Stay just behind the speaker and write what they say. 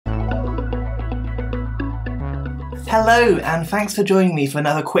Hello, and thanks for joining me for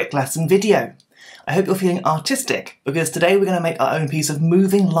another quick lesson video. I hope you're feeling artistic, because today we're going to make our own piece of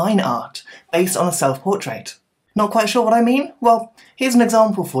moving line art based on a self-portrait. Not quite sure what I mean? Well, here's an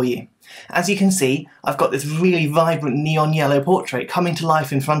example for you. As you can see, I've got this really vibrant neon yellow portrait coming to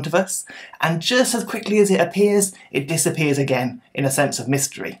life in front of us, and just as quickly as it appears, it disappears again in a sense of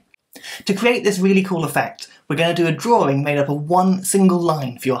mystery. To create this really cool effect, we're going to do a drawing made up of one single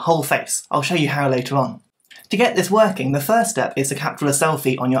line for your whole face. I'll show you how later on. To get this working, the first step is to capture a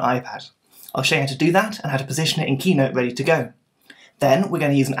selfie on your iPad. I'll show you how to do that and how to position it in Keynote ready to go. Then we're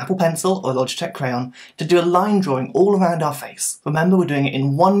going to use an Apple Pencil or Logitech crayon to do a line drawing all around our face. Remember, we're doing it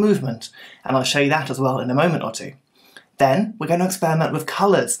in one movement, and I'll show you that as well in a moment or two. Then we're going to experiment with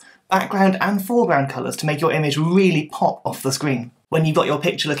colours, background and foreground colours, to make your image really pop off the screen. When you've got your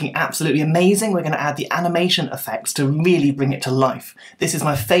picture looking absolutely amazing, we're going to add the animation effects to really bring it to life. This is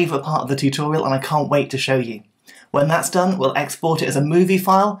my favourite part of the tutorial and I can't wait to show you. When that's done, we'll export it as a movie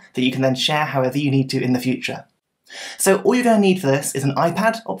file that you can then share however you need to in the future. So all you're going to need for this is an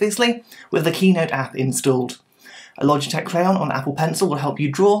iPad, obviously, with the Keynote app installed. A Logitech crayon or an Apple Pencil will help you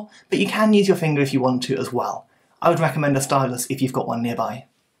draw, but you can use your finger if you want to as well. I would recommend a stylus if you've got one nearby.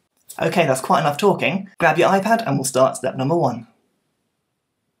 Okay, that's quite enough talking. Grab your iPad and we'll start step number 1.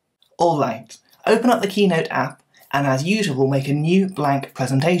 Alright, open up the Keynote app, and as usual we'll make a new blank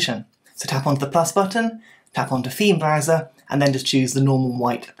presentation. So tap onto the plus button, tap onto Theme Browser, and then just choose the normal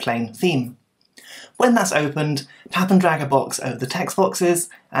white plain theme. When that's opened, tap and drag a box over the text boxes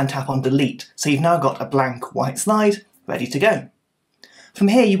and tap on Delete, so you've now got a blank white slide ready to go. From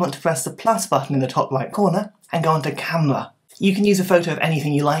here you want to press the plus button in the top right corner and go onto Camera. You can use a photo of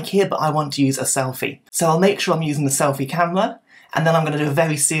anything you like here, but I want to use a selfie. So I'll make sure I'm using the selfie camera, and then I'm going to do a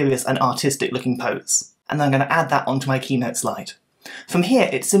very serious and artistic looking pose. And then I'm going to add that onto my Keynote slide. From here,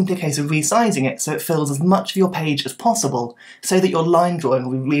 it's simply a case of resizing it so it fills as much of your page as possible so that your line drawing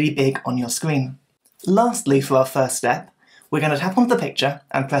will be really big on your screen. Lastly, for our first step, we're going to tap onto the picture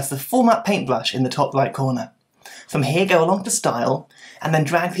and press the Format Paintbrush in the top right corner. From here, go along to Style, and then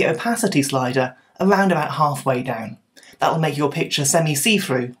drag the opacity slider around about halfway down. That will make your picture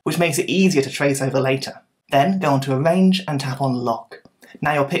semi-see-through, which makes it easier to trace over later. Then go on to Arrange and tap on Lock.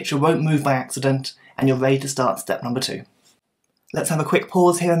 Now your picture won't move by accident, and you're ready to start step number 2. Let's have a quick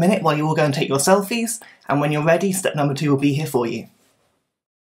pause here a minute while you all go and take your selfies, and when you're ready, step number 2 will be here for you.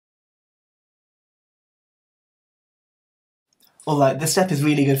 Alright, this step is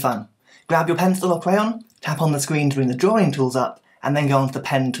really good fun. Grab your pencil or crayon, tap on the screen to bring the drawing tools up, and then go on to the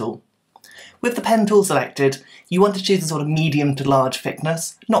pen tool. With the pen tool selected, you want to choose a sort of medium to large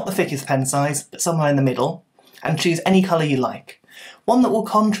thickness, not the thickest pen size, but somewhere in the middle, and choose any colour you like. One that will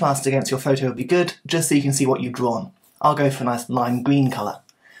contrast against your photo would be good, just so you can see what you've drawn. I'll go for a nice lime green colour.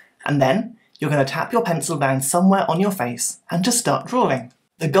 And then, you're going to tap your pencil down somewhere on your face and just start drawing.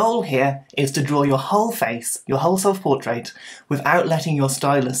 The goal here is to draw your whole face, your whole self-portrait, without letting your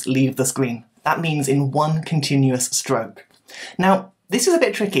stylus leave the screen. That means in one continuous stroke. Now, this is a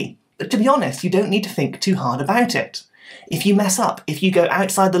bit tricky, but to be honest, you don't need to think too hard about it. If you mess up, if you go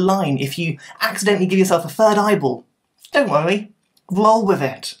outside the line, if you accidentally give yourself a third eyeball, don't worry, roll with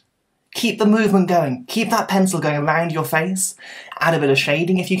it. Keep the movement going, keep that pencil going around your face, add a bit of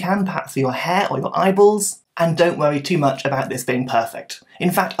shading if you can, perhaps for your hair or your eyeballs, and don't worry too much about this being perfect.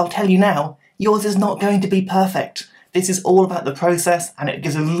 In fact, I'll tell you now, yours is not going to be perfect. This is all about the process, and it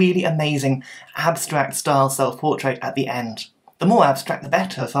gives a really amazing abstract style self-portrait at the end. The more abstract the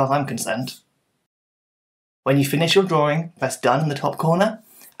better, as far as I'm concerned. When you finish your drawing, press Done in the top corner,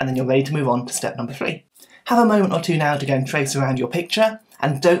 and then you're ready to move on to step number 3. Have a moment or two now to go and trace around your picture,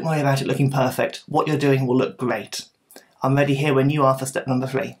 and don't worry about it looking perfect. What you're doing will look great. I'm ready here when you are for step number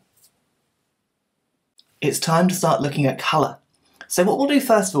 3. It's time to start looking at colour. So what we'll do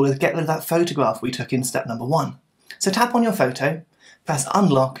first of all is get rid of that photograph we took in step number 1. So tap on your photo, press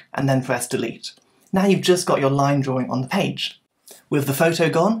Unlock, and then press Delete. Now you've just got your line drawing on the page. With the photo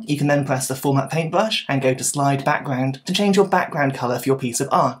gone, you can then press the Format Paintbrush and go to Slide Background to change your background colour for your piece of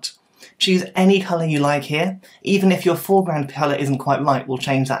art. Choose any colour you like here. Even if your foreground colour isn't quite right, we'll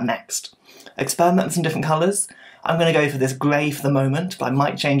change that next. Experiment with some different colours. I'm going to go for this grey for the moment, but I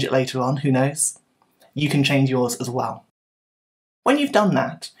might change it later on, who knows. You can change yours as well. When you've done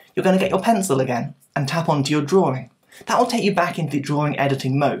that, you're going to get your pencil again and tap onto your drawing. That will take you back into the drawing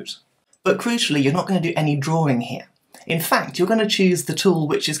editing mode. But crucially, you're not going to do any drawing here. In fact, you're going to choose the tool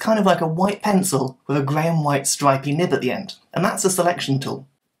which is kind of like a white pencil with a grey and white stripy nib at the end, and that's the selection tool.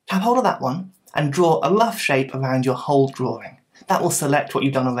 Tap hold of that one and draw a rough shape around your whole drawing. That will select what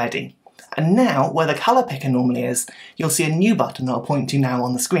you've done already. And now, where the colour picker normally is, you'll see a new button that I'll point to now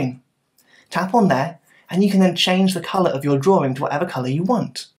on the screen. Tap on there, and you can then change the colour of your drawing to whatever colour you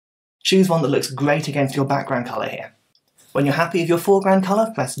want. Choose one that looks great against your background colour here. When you're happy with your foreground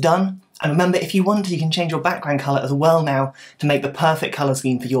colour, press Done, and remember, if you want to, you can change your background colour as well now to make the perfect colour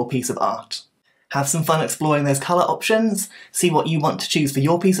scheme for your piece of art. Have some fun exploring those colour options, see what you want to choose for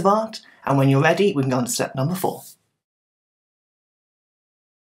your piece of art, and when you're ready, we can go on to step number 4.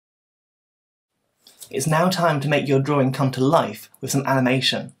 It's now time to make your drawing come to life with some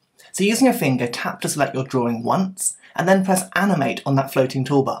animation. So using your finger, tap to select your drawing once, and then press Animate on that floating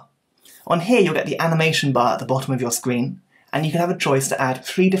toolbar. On here you'll get the animation bar at the bottom of your screen, and you can have a choice to add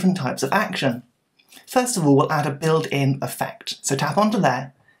 3 different types of action. First of all, we'll add a built-in effect, so tap onto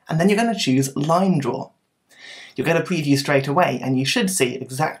there, and then you're going to choose Line Draw. You'll get a preview straight away, and you should see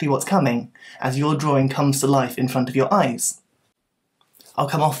exactly what's coming as your drawing comes to life in front of your eyes. I'll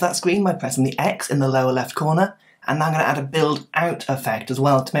come off that screen by pressing the X in the lower left corner, and now I'm going to add a build out effect as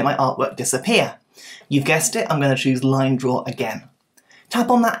well to make my artwork disappear. You've guessed it, I'm going to choose Line Draw again. Tap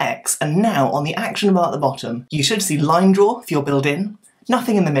on that X, and now on the action bar at the bottom, you should see Line Draw for your build in,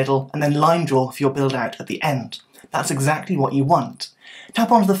 nothing in the middle, and then Line Draw for your build out at the end. That's exactly what you want.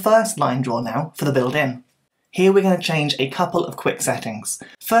 Tap onto the first Line Draw now for the build in. Here we're going to change a couple of quick settings.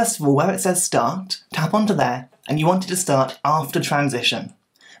 First of all, where it says Start, tap onto there, and you want it to start after transition.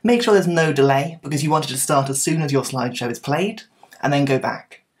 Make sure there's no delay, because you want it to start as soon as your slideshow is played, and then go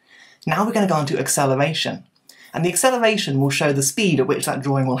back. Now we're going to go on to acceleration, and the acceleration will show the speed at which that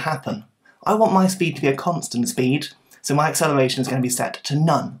drawing will happen. I want my speed to be a constant speed, so my acceleration is going to be set to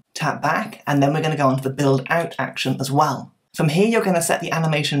none. Tap back, and then we're going to go on to the build out action as well. From here you're going to set the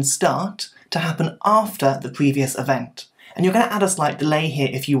animation start to happen after the previous event. And you're going to add a slight delay here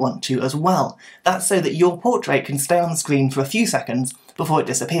if you want to as well. That's so that your portrait can stay on the screen for a few seconds before it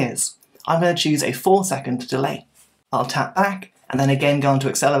disappears. I'm going to choose a 4-second delay. I'll tap back and then again go on to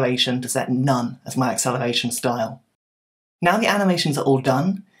acceleration to set none as my acceleration style. Now the animations are all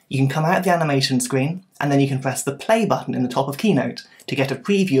done, you can come out of the animation screen and then you can press the play button in the top of Keynote to get a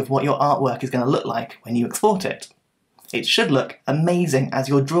preview of what your artwork is going to look like when you export it. It should look amazing as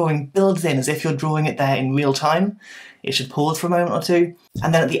your drawing builds in as if you're drawing it there in real time. It should pause for a moment or two,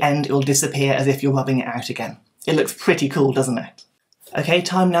 and then at the end it will disappear as if you're rubbing it out again. It looks pretty cool, doesn't it? Okay,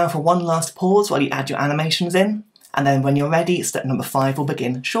 time now for one last pause while you add your animations in, and then when you're ready, step number 5 will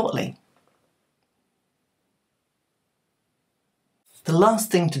begin shortly. The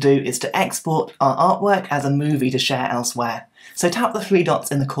last thing to do is to export our artwork as a movie to share elsewhere. So tap the 3 dots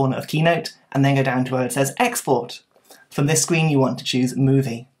in the corner of Keynote, and then go down to where it says Export. From this screen you want to choose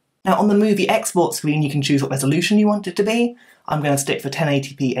Movie. Now on the movie export screen you can choose what resolution you want it to be. I'm going to stick for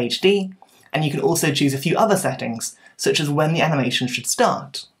 1080p HD, and you can also choose a few other settings, such as when the animation should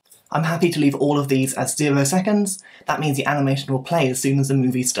start. I'm happy to leave all of these as 0 seconds. That means the animation will play as soon as the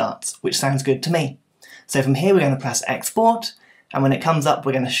movie starts, which sounds good to me. So from here we're going to press Export, and when it comes up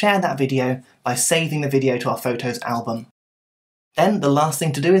we're going to share that video by saving the video to our Photos album. Then the last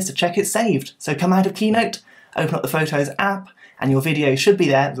thing to do is to check it's saved. So come out of Keynote, open up the Photos app, and your video should be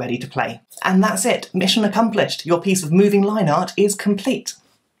there ready to play. And that's it, mission accomplished. Your piece of moving line art is complete.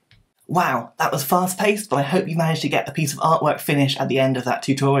 Wow, that was fast-paced, but I hope you managed to get a piece of artwork finished at the end of that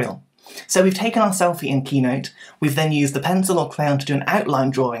tutorial. So we've taken our selfie in Keynote, we've then used the pencil or crayon to do an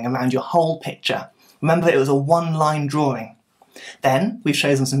outline drawing around your whole picture. Remember, it was a one-line drawing. Then we've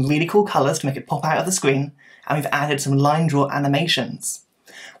chosen some really cool colours to make it pop out of the screen, and we've added some line draw animations.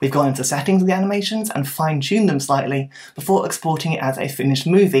 We've gone into the settings of the animations and fine-tuned them slightly before exporting it as a finished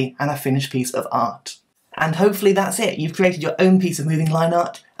movie and a finished piece of art. And hopefully that's it. You've created your own piece of moving line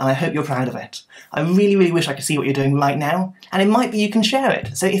art, and I hope you're proud of it. I really wish I could see what you're doing right now, and it might be you can share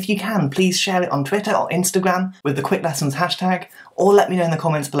it. So if you can, please share it on Twitter or Instagram with the Quick Lessons hashtag, or let me know in the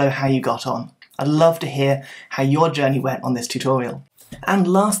comments below how you got on. I'd love to hear how your journey went on this tutorial. And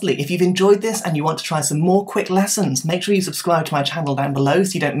lastly, if you've enjoyed this and you want to try some more quick lessons, make sure you subscribe to my channel down below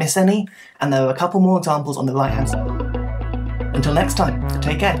so you don't miss any, and there are a couple more examples on the right hand side. Until next time,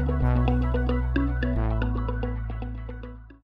 take care.